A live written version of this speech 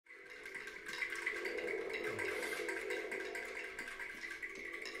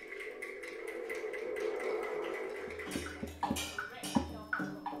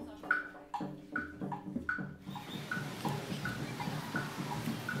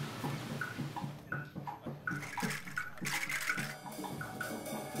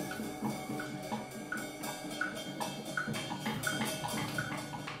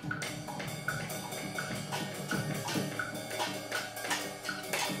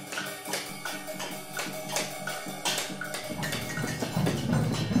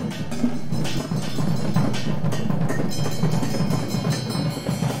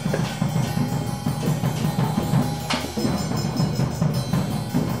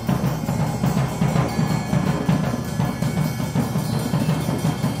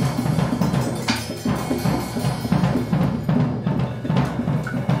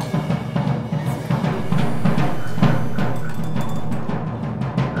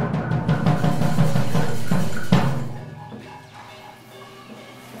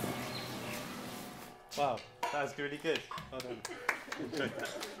really good. Well done.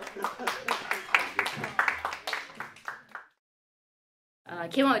 I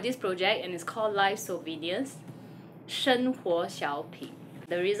came up with this project and it's called Life Souvenirs, 生活小品.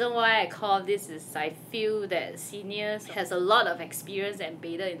 The reason why I call this is I feel that seniors has a lot of experience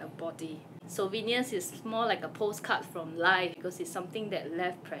embedded in the body. Souvenirs is more like a postcard from life because it's something that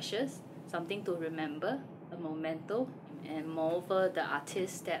left precious, something to remember, a memento. And moreover, the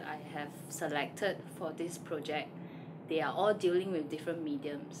artists that I have selected for this project, they are all dealing with different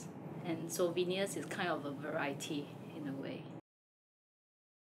mediums. And Souvenirs is kind of a variety in a way.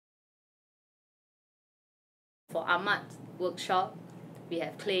 For Ahmad's workshop, we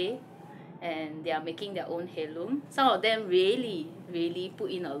have clay and they are making their own heirloom. Some of them really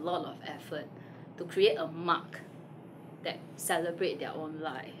put in a lot of effort to create a mark that celebrate their own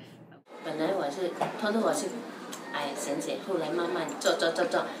life. 本来我是偷偷我是哎省钱，后来慢慢做就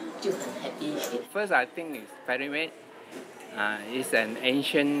很 happy。 First, I think it's pyramid. It's an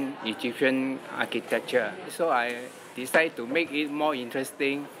ancient Egyptian architecture, so I decided to make it more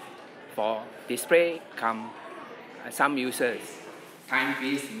interesting for display. Some users.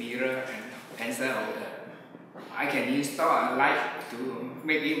 Timepiece, mirror, and pencil holder. I can install a light to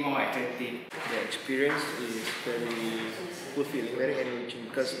make it more attractive. The experience is very fulfilling, very enriching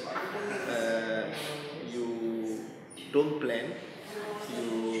because you don't plan,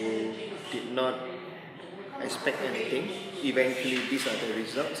 you did not expect anything. Eventually, these are the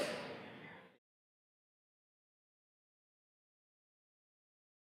results.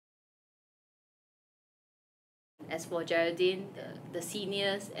 As for Geraldine, the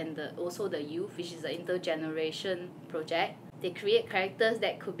seniors and also the youth, which is an intergeneration project, they create characters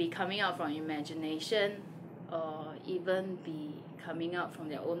that could be coming out from imagination or even be coming out from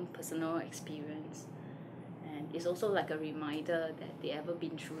their own personal experience. And it's also like a reminder that they ever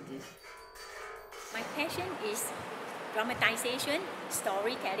been through this. My passion is dramatization,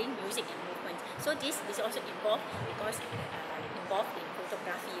 storytelling, music and movement. So this is also involved because involved in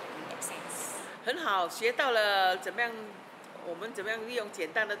photography in that sense. 很好，学到了我们怎么样利用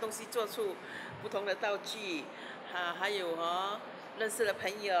简单的东西做出不同的道具，还有认识了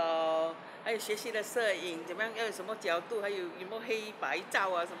朋友，还有学习了摄影，怎么样要有什么角度，还有没有黑白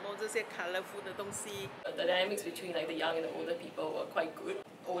照啊，什么这些 colorful 的东西。The dynamics between like the young and the older people were quite good.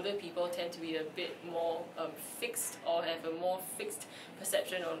 Older people tend to be a bit more fixed or have a more fixed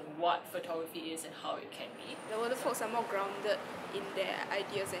perception on what photography is and how it can be. The older folks are more grounded in their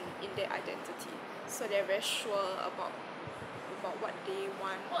ideas and in their identity, so they're very sure about what they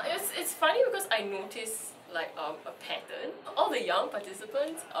want. Well, it's funny because I noticed like a pattern. All the young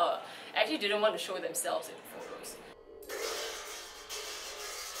participants actually didn't want to show themselves in photos.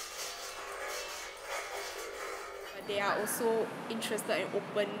 They are also interested and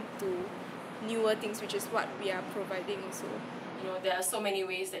open to newer things, which is what we are providing also. You know, there are so many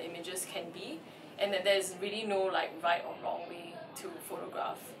ways that images can be, and that there's really no like right or wrong way to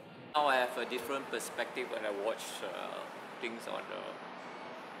photograph. Now I have a different perspective when I watch things on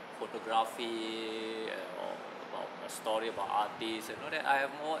photography or about a story about artists and all that. I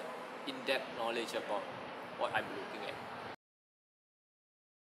have more in-depth knowledge about what I'm looking at.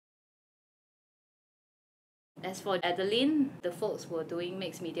 As for Adeline, the folks were doing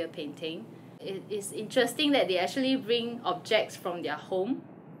mixed media painting. It is interesting that they actually bring objects from their home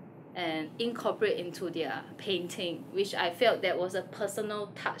and incorporate into their painting, which I felt that was a personal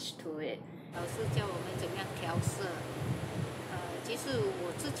touch to it. 老师教我们怎么样调色。其实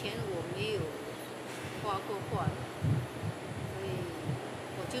我之前我没有画过画，所以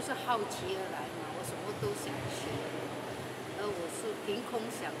我就是好奇而来嘛，我什么都想学，而我是凭空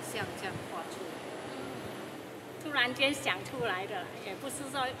想象这样画出来。突然间想出来的，也不是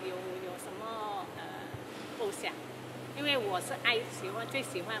说有什么构想，因为我是最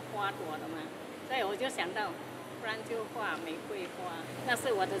喜欢花朵的嘛，所以我就想到，不然就画玫瑰花，那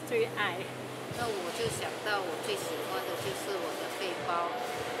是我的最爱。那我就想到我最喜欢的就是我的背包，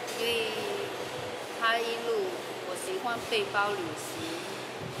因为它一路我喜欢背包旅行，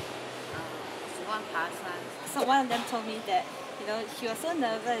喜欢爬山。So one of them told me that she was so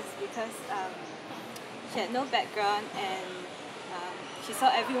nervous because she had no background and she saw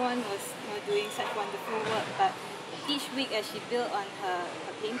everyone was doing such wonderful work, but each week as she built on her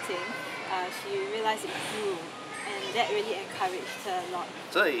painting, she realized it grew, and that really encouraged her a lot.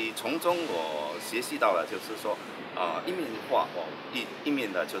 所以从中我学习到了，就是说，一面画一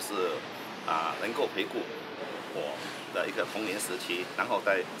面的就是能够回顾我的一个童年时期，然后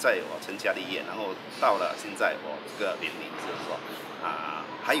在我成家立业，然后到了现在我这个年龄，就是说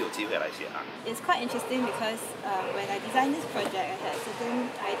还有机会来学啊。It's quite interesting because when I designed this project, I had a certain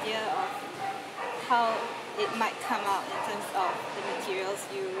idea of how it might come out in terms of the materials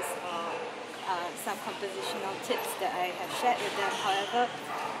used or some compositional tips that I have shared with them. However,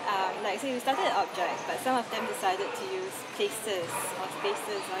 like I say, we started an object, but some of them decided to use places or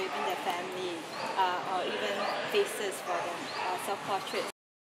spaces or even their family or even faces for them, self-portraits.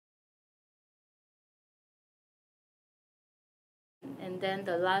 And then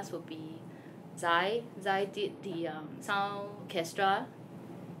the last would be Zai. Zai did the sound orchestra,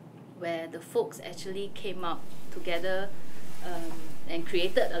 where the folks actually came up together and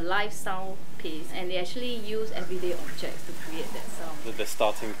created a live sound piece, and they actually used everyday objects to create that sound. The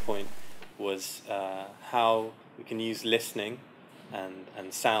starting point was how we can use listening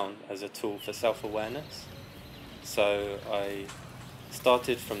and sound as a tool for self-awareness. So I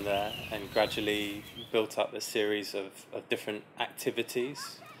started from there and gradually built up a series of different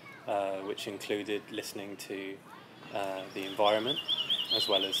activities, which included listening to the environment, as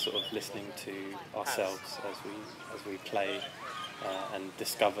well as sort of listening to ourselves as we play and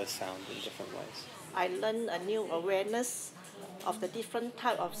discover sound in different ways. I learned a new awareness of the different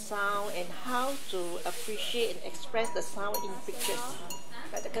type of sound and how to appreciate and express the sound in pictures.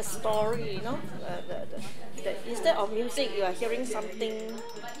 Like a story, you know, instead of music, you are hearing something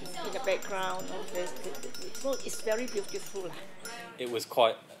in the background. So it's very beautiful. It was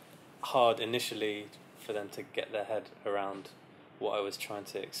quite hard initially for them to get their head around what I was trying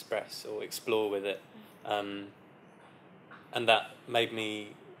to express or explore with it. And that made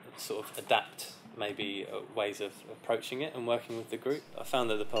me sort of adapt maybe ways of approaching it and working with the group. I found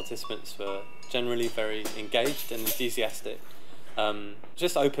that the participants were generally very engaged and enthusiastic,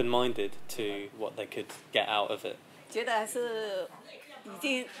 just open-minded to what they could get out of it. 觉得是已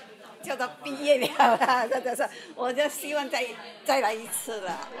经叫做毕业了啦，真的是，我就希望再来一次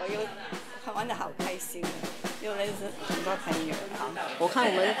了，我又玩得好开心，又认识很多朋友。我看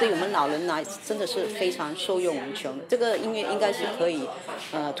对我们老人来真的是非常受用无穷，这个音乐应该是可以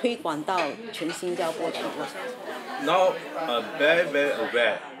推广到全新加坡去。Now I'm very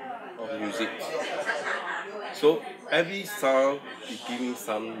aware of music, so every sound is giving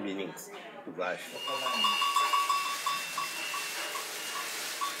some meanings to life.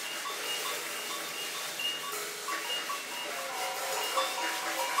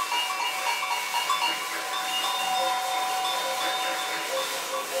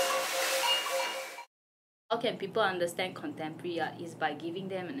 How can people understand contemporary art is by giving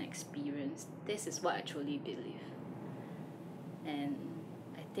them an experience. This is what I truly believe. And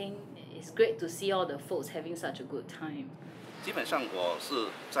I think it's great to see all the folks having such a good time. 基本上我是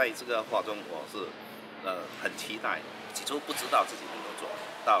在这个画中，我是很期待，起初不知道自己能够做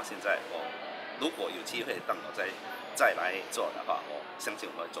到现在。我如果有机会让我再来做的话，我相信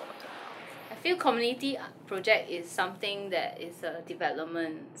我会做得更好。I feel community project is something that is a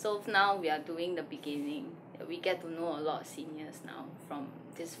development. So now we are doing the beginning. We get to know a lot of seniors now from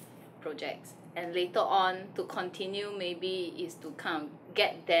these projects. And later on, to continue maybe is to kind of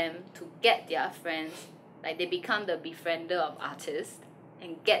get them to get their friends, like they become the befriender of artists,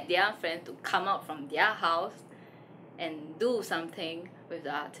 and get their friends to come out from their house and do something with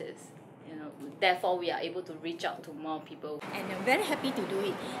the artists. You know, therefore we are able to reach out to more people. And I'm very happy to do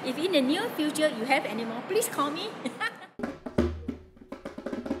it. If in the near future you have any more, please call me.